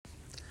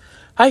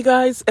Hi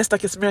guys, Esther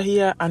Kesmira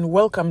here and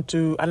welcome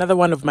to another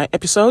one of my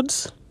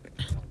episodes.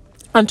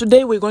 And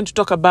today we're going to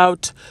talk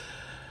about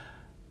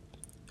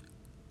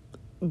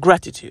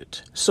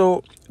gratitude.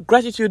 So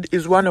gratitude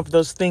is one of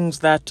those things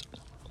that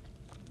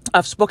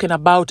I've spoken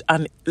about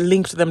and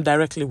linked them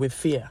directly with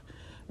fear.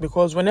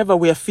 Because whenever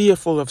we are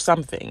fearful of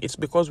something, it's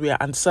because we are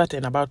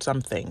uncertain about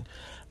something.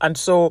 And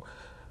so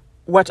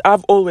what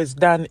I've always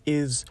done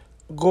is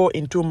go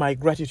into my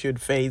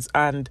gratitude phase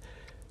and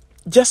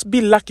just be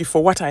lucky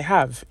for what I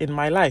have in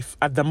my life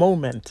at the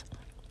moment.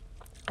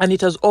 And it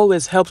has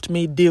always helped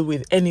me deal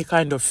with any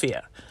kind of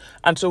fear.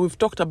 And so we've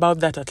talked about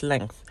that at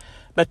length.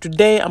 But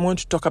today I'm going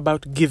to talk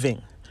about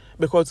giving,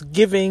 because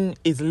giving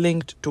is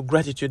linked to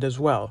gratitude as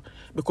well.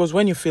 Because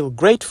when you feel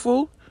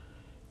grateful,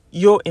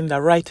 you're in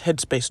the right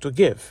headspace to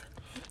give.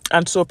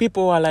 And so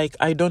people are like,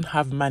 I don't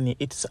have money.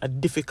 It's a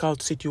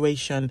difficult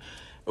situation.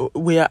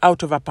 We are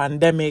out of a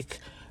pandemic.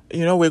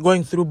 We're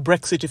going through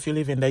Brexit if you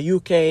live in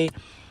the UK.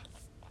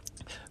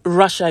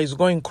 Russia is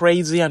going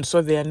crazy, and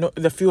so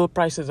the fuel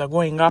prices are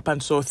going up,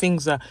 and so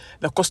the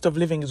cost of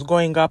living is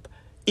going up,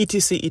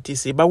 etc,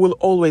 etc. But we'll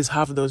always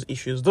have those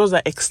issues. Those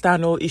are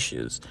external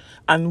issues,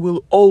 and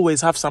we'll always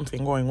have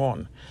something going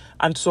on.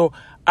 And so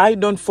I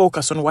don't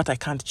focus on what I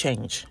can't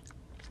change,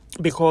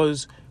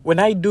 because when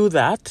I do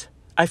that,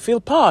 I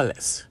feel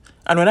powerless.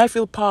 And when I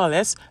feel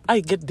powerless, I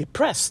get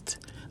depressed.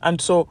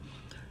 And so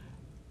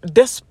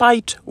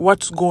despite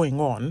what's going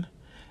on,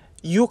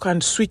 you can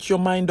switch your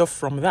mind off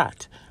from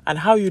that. And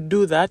how you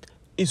do that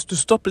is to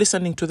stop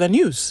listening to the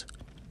news.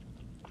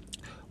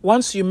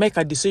 Once you make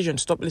a decision,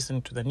 stop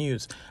listening to the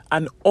news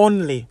and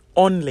only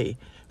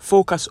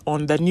focus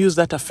on the news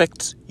that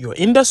affects your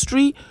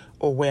industry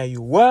or where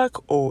you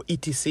work or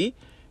etc.,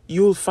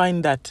 you'll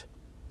find that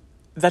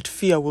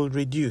fear will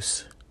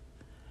reduce.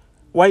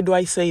 Why do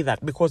I say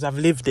that? Because I've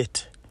lived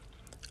it.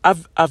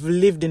 I've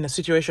lived in a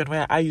situation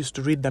where I used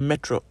to read the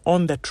Metro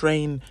on the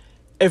train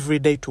every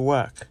day to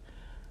work.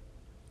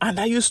 And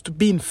I used to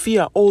be in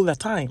fear all the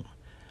time.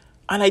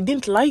 And I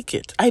didn't like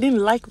it. I didn't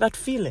like that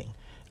feeling.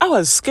 I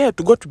was scared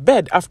to go to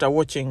bed after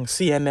watching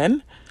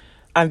CNN.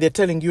 And they're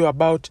telling you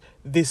about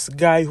this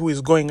guy who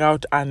is going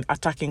out and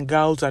attacking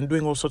girls and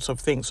doing all sorts of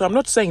things. So I'm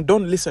not saying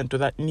don't listen to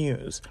that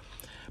news.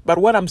 But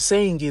what I'm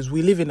saying is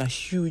we live in a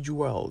huge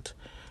world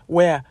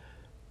where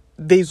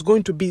there's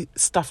going to be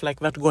stuff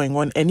like that going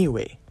on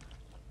anyway.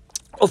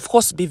 Of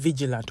course, be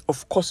vigilant.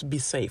 Of course, be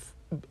safe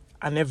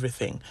and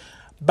everything.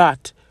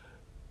 But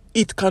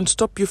it can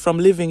stop you from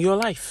living your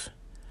life.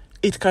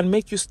 It can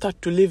make you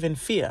start to live in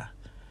fear.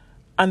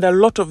 And a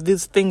lot of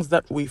these things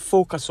that we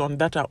focus on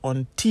that are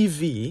on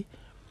TV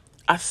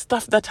are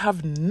stuff that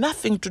have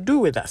nothing to do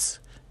with us,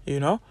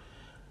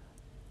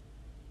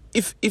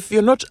 If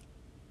you're not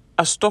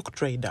a stock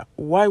trader,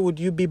 why would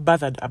you be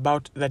bothered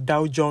about the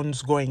Dow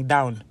Jones going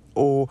down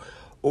or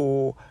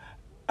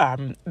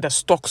the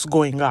stocks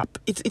going up?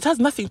 It has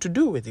nothing to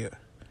do with you.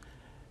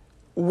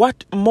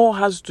 What more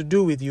has to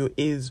do with you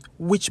is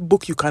which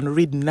book you can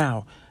read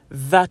now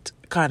that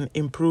can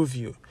improve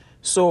you.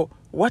 So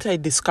what I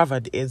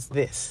discovered is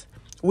this.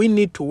 We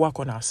need to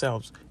work on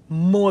ourselves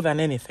more than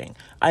anything.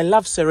 I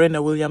love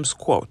Serena Williams'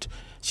 quote.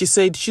 She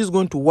said she's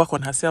going to work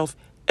on herself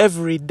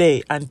every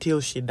day until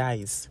she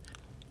dies.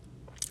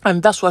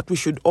 And that's what we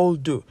should all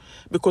do.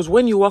 Because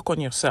when you work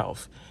on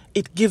yourself,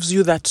 it gives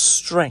you that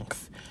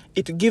strength.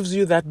 It gives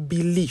you that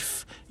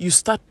belief. You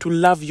start to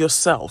love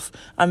yourself.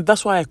 And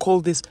that's why I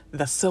call this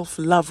the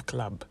self-love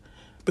club.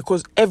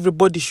 Because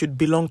everybody should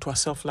belong to a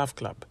self-love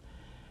club.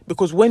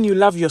 Because when you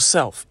love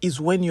yourself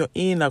is when you're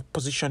in a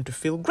position to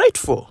feel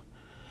grateful.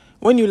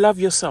 When you love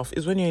yourself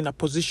is when you're in a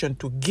position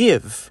to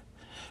give.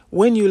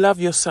 When you love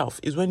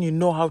yourself is when you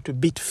know how to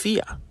beat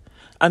fear.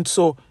 And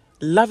so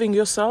loving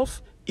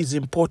yourself is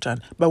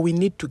important. But we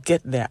need to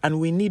get there. And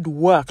we need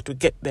work to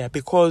get there,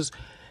 because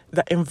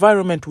the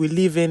environment we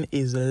live in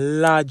is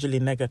largely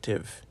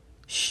negative,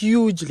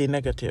 hugely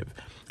negative.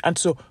 And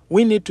so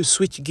we need to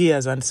switch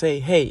gears and say,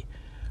 hey,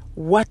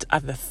 what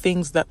are the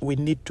things that we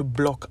need to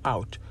block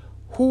out?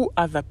 Who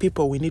are the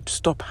people we need to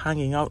stop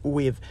hanging out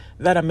with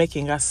that are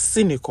making us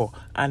cynical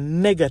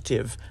and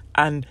negative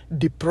and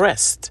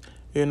depressed?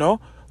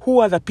 Who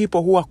are the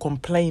people who are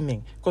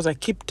complaining? Because I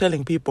keep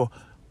telling people,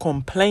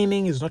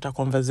 complaining is not a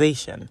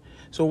conversation.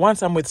 So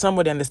once I'm with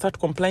somebody and they start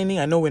complaining,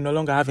 I know we're no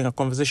longer having a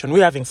conversation.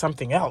 We're having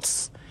something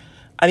else.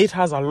 And it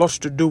has a lot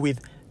to do with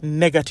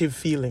negative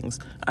feelings.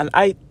 And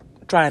I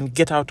try and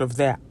get out of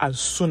there as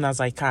soon as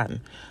I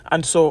can.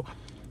 And so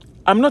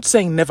I'm not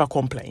saying never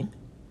complain.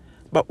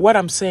 But what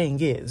I'm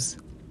saying is,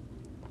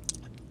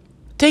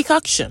 take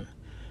action.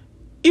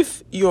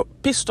 If you're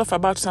pissed off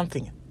about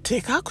something,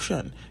 take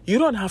action. You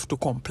don't have to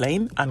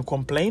complain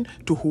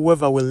to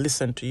whoever will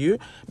listen to you,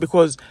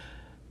 because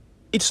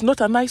it's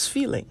not a nice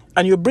feeling.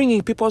 And you're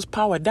bringing people's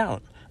power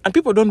down. And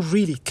people don't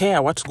really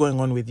care what's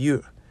going on with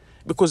you,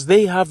 because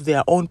they have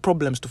their own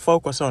problems to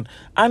focus on.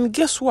 And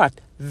guess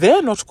what?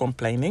 They're not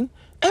complaining.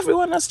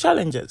 Everyone has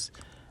challenges.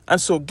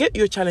 And so get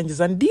your challenges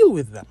and deal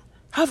with them.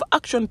 Have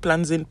action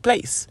plans in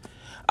place.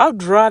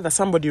 I'd rather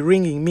somebody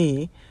ringing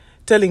me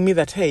telling me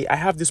that, hey, I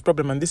have this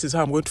problem and this is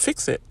how I'm going to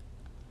fix it.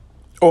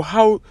 Or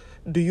how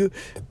do you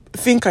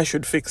think I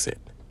should fix it?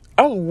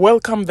 I'll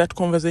welcome that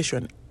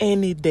conversation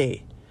any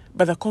day.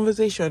 But the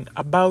conversation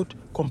about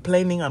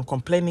complaining and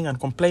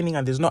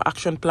there's no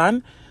action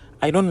plan,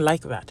 I don't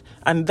like that.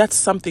 And that's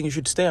something you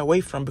should stay away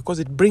from because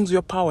it brings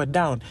your power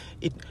down.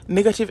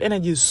 Negative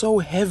energy is so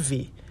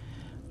heavy.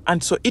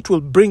 And so it will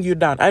bring you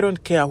down. I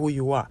don't care who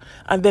you are.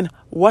 And then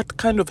what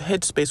kind of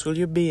headspace will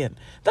you be in?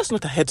 That's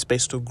not a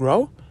headspace to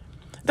grow.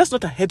 That's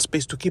not a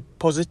headspace to keep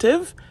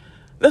positive.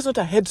 That's not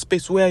a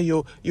headspace where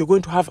you're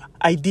going to have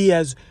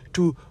ideas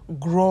to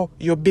grow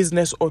your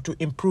business or to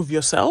improve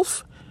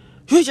yourself.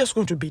 You're just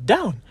going to be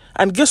down.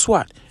 And guess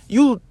what?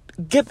 You'll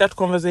get that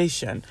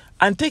conversation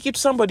and take it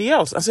to somebody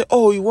else and say,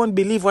 oh, you won't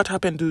believe what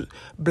happened to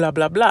blah,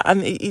 blah, blah.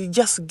 And it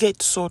just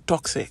gets so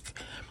toxic.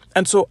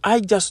 And so I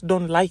just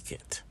don't like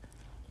it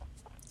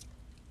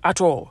at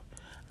all.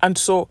 And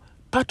so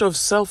part of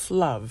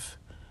self-love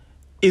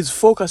is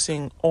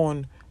focusing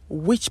on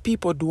which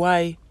people do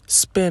I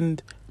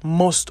spend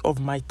most of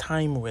my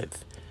time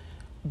with,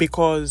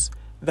 because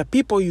the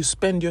people you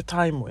spend your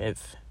time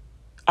with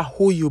are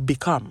who you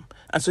become.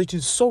 And so it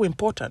is so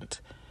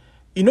important.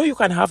 You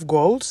can have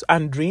goals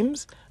and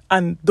dreams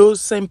and those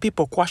same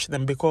people quash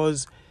them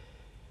because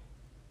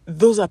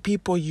those are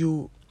people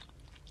you're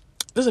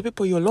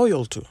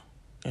loyal to.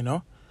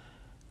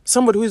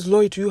 Somebody who is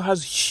loyal to you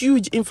has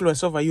huge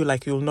influence over you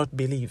like you'll not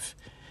believe.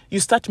 You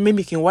start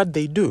mimicking what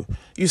they do.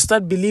 You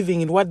start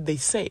believing in what they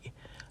say.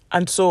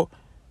 And so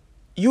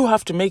you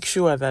have to make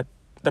sure that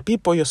the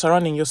people you're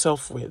surrounding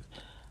yourself with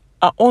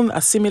are on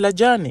a similar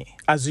journey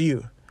as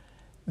you.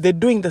 They're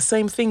doing the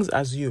same things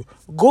as you.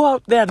 Go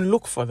out there and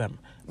look for them.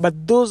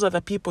 But those are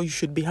the people you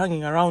should be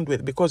hanging around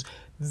with because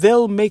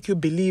they'll make you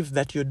believe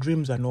that your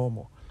dreams are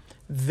normal.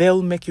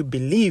 They'll make you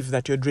believe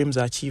that your dreams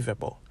are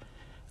achievable.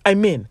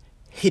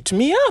 Hit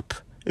me up.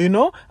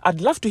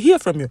 I'd love to hear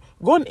from you.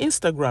 Go on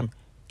Instagram,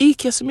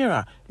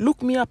 Kesimira.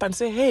 Look me up and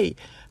say, hey,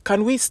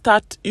 can we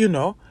start,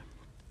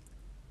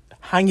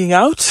 hanging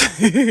out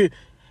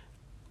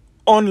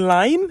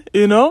online?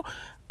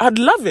 I'd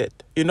love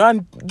it,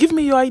 and give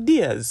me your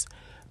ideas.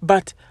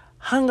 But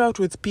hang out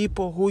with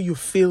people who you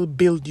feel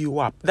build you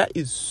up. That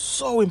is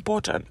so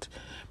important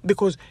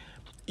because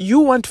you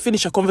want to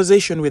finish a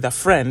conversation with a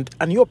friend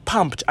and you're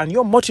pumped and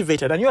you're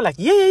motivated and you're like,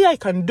 yeah, I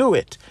can do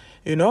it.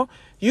 You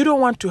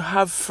don't want to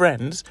have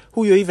friends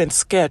who you're even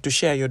scared to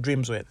share your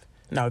dreams with.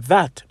 Now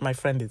that, my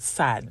friend, is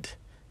sad.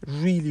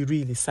 Really,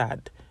 really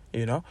sad.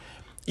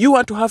 You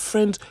want to have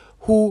friends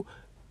who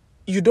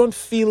you don't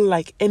feel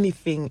like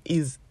anything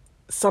is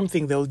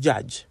something they'll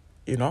judge.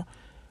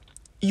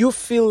 You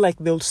feel like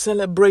they'll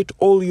celebrate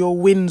all your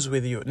wins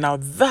with you. Now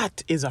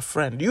that is a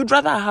friend. You'd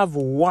rather have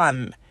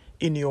one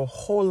in your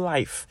whole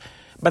life,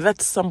 but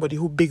that's somebody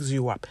who bigs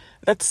you up.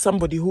 That's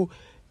somebody who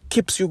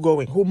keeps you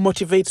going, who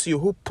motivates you,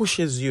 who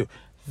pushes you.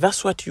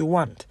 That's what you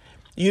want.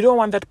 You don't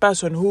want that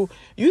person who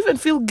you even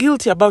feel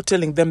guilty about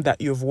telling them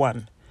that you've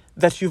won,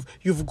 that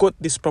you've got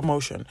this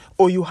promotion,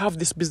 or you have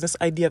this business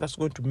idea that's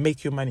going to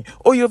make you money,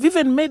 or you've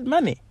even made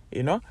money.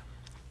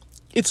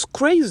 It's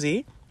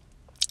crazy.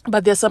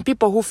 But there are some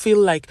people who feel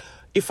like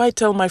if I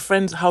tell my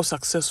friends how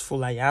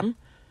successful I am,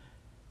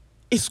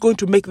 it's going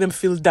to make them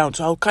feel down.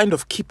 So I'll kind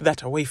of keep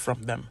that away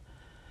from them.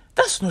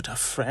 That's not a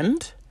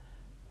friend.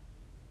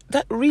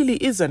 That really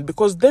isn't,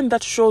 because then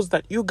that shows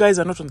that you guys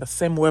are not on the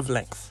same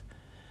wavelength.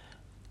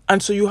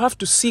 And so you have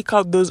to seek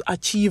out those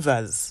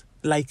achievers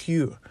like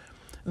you,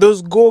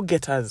 those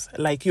go-getters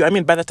like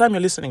you. By the time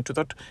you're listening to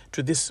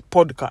this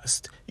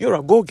podcast, you're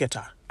a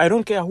go-getter. I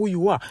don't care who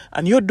you are.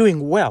 And you're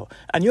doing well.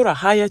 And you're a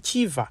high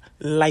achiever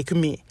like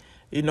me,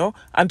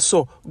 And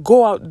so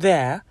go out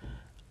there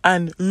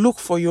and look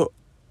for your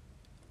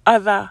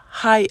other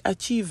high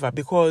achiever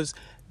because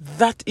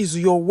that is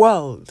your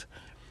world.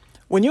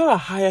 When you're a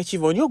high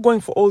achiever, when you're going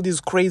for all these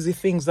crazy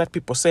things that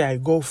people say I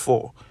go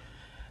for,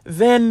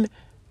 then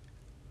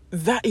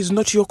that is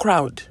not your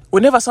crowd.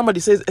 Whenever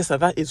somebody says, Esther,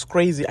 that is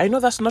crazy, I know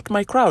that's not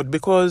my crowd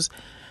because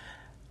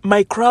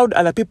my crowd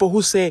are the people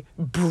who say,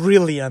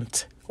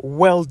 brilliant.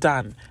 Well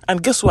done.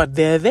 And guess what?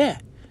 They're there.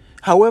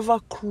 However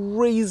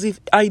crazy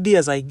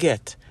ideas I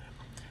get,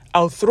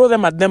 I'll throw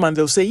them at them and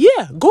they'll say,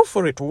 yeah, go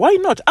for it. Why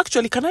not?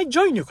 Actually, can I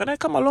join you? Can I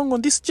come along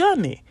on this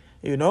journey?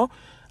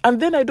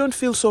 And then I don't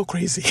feel so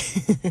crazy.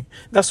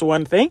 That's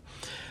one thing.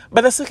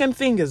 But the second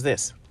thing is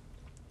this.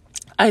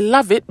 I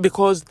love it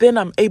because then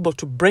I'm able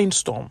to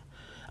brainstorm.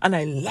 And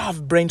I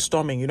love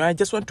brainstorming. I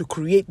just want to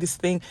create this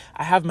thing.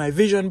 I have my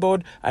vision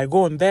board. I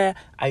go on there.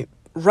 I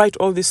write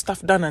all this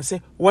stuff down and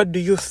say, what do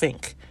you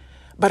think?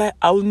 But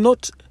I'll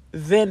not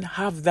then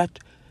have that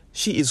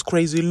she is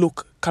crazy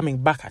look coming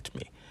back at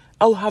me.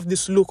 I'll have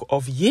this look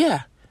of,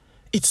 yeah,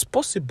 it's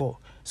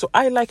possible. So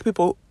I like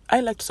to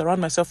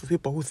surround myself with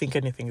people who think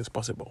anything is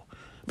possible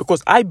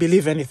because I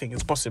believe anything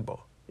is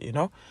possible,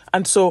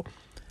 And so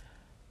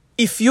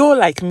if you're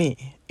like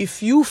me,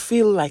 if you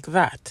feel like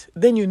that,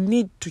 then you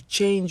need to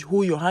change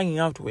who you're hanging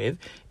out with.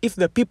 If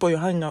the people you're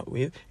hanging out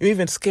with, you're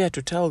even scared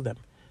to tell them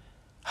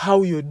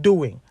how you're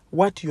doing,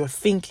 what you're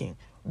thinking,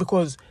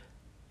 because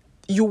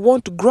you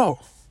won't grow.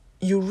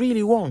 You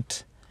really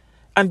won't.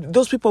 And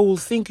those people will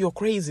think you're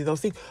crazy. They'll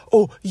think,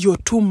 oh, you're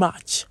too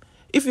much.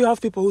 If you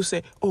have people who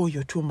say, oh,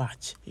 you're too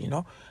much,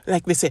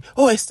 like they say,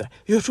 oh, Esther,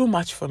 you're too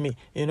much for me,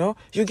 you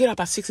get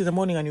up at 6 a.m.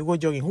 and you go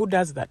jogging. Who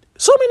does that?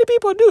 So many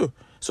people do.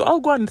 So I'll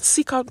go and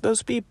seek out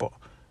those people,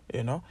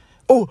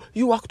 Oh,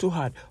 you work too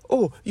hard.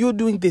 Oh, you're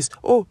doing this.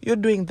 Oh, you're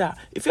doing that.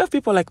 If you have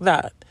people like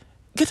that,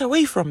 get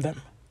away from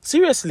them.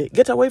 Seriously,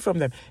 get away from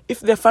them.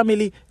 If they're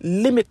family,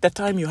 limit the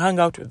time you hang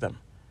out with them.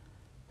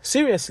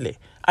 Seriously.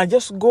 And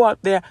just go out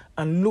there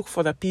and look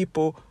for the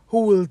people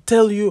who will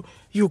tell you,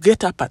 you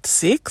get up at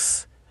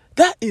 6?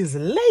 That is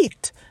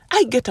late.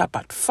 I get up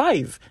at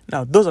 5.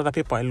 Now, those are the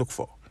people I look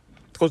for.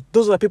 Because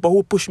those are the people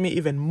who push me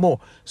even more.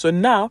 So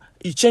now,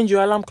 you change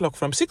your alarm clock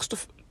from 6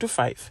 to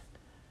 5.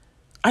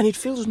 And it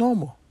feels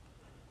normal.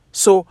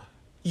 So,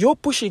 you're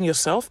pushing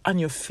yourself and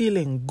you're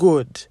feeling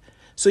good.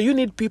 So you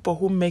need people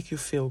who make you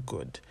feel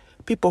good.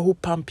 People who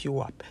pump you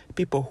up.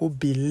 People who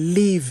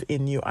believe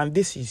in you. And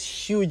this is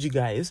huge,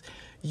 guys.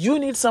 You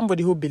need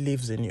somebody who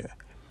believes in you.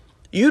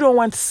 You don't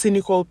want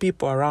cynical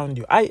people around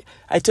you. I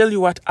tell you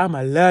what, I'm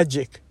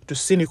allergic to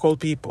cynical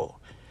people.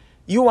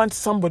 You want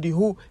somebody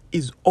who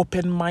is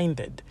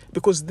open-minded,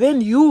 because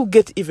then you'll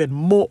get even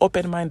more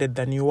open-minded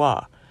than you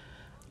are.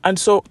 And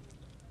so,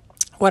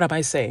 what am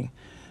I saying?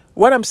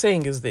 What I'm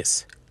saying is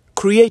this: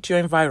 create your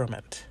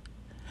environment.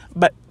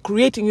 But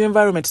creating your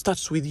environment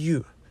starts with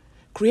you.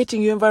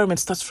 Creating your environment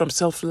starts from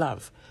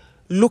self-love.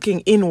 Looking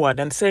inward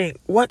and saying,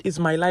 what is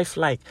my life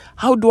like?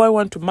 How do I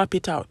want to map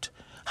it out?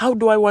 How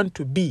do I want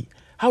to be?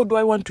 How do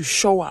I want to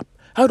show up?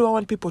 How do I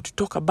want people to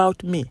talk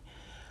about me?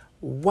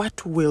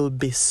 What will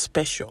be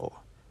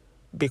special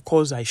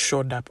because I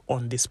showed up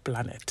on this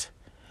planet?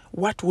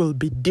 What will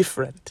be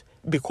different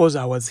because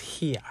I was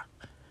here?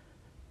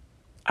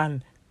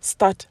 And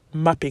start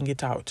mapping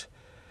it out.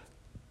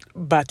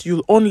 But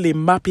you'll only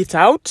map it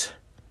out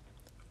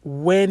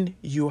when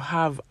you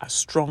have a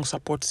strong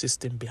support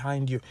system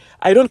behind you.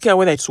 I don't care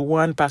whether it's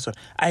one person.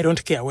 I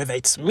don't care whether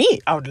it's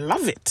me. I would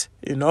love it,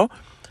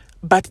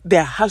 But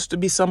there has to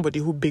be somebody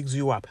who bigs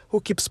you up, who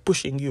keeps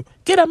pushing you.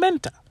 Get a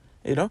mentor,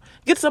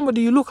 Get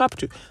somebody you look up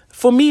to.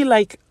 For me,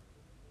 like,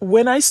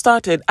 when I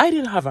started, I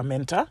didn't have a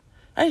mentor.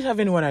 I didn't have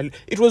anyone.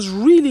 It was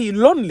really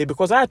lonely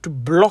because I had to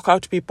block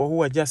out people who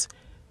were just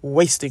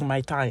wasting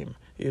my time,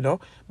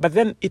 But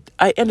then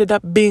I ended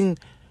up being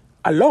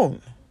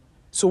alone.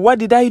 So what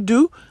did I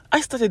do?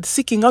 I started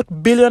seeking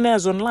out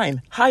billionaires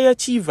online, high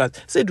achievers,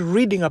 started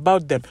reading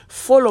about them,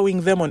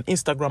 following them on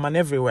Instagram and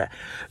everywhere,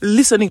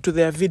 listening to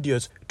their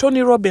videos.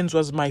 Tony Robbins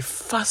was my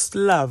first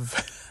love.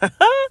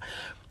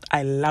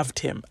 I loved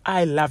him.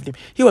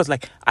 He was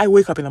like, I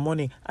wake up in the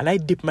morning and I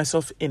dip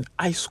myself in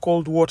ice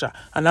cold water.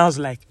 And I was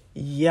like,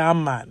 yeah,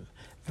 man,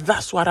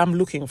 that's what I'm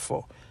looking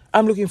for.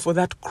 I'm looking for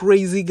that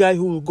crazy guy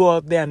who will go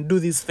out there and do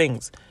these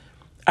things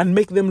and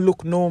make them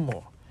look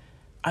normal.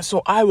 And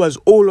so I was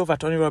all over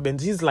Tony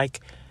Robbins. He's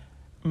like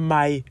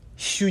my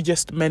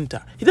hugest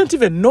mentor. He doesn't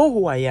even know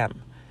who I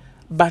am,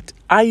 but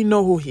I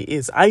know who he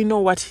is. I know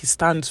what he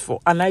stands for,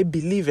 and I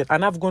believe it.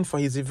 And I've gone for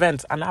his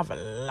events, and I've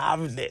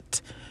loved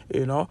it.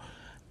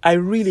 I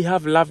really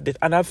have loved it,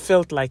 and I've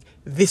felt like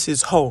this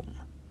is home.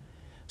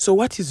 So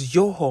what is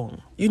your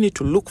home? You need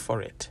to look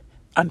for it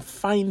and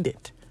find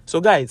it.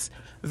 So guys,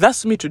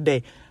 that's me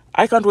today.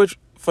 I can't wait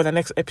for the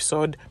next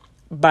episode,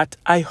 but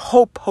I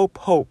hope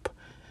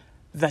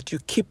that you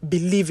keep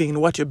believing in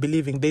what you're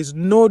believing. There's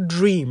no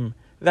dream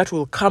that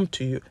will come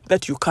to you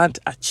that you can't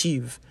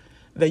achieve.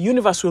 The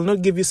universe will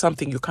not give you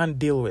something you can't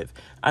deal with.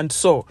 And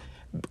so,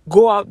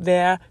 go out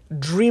there,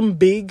 dream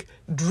big,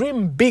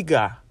 dream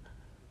bigger,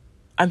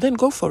 and then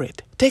go for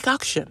it. Take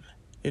action,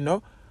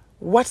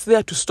 What's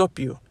there to stop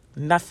you?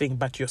 Nothing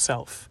but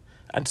yourself.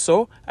 And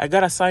so, I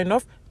gotta sign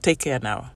off. Take care now.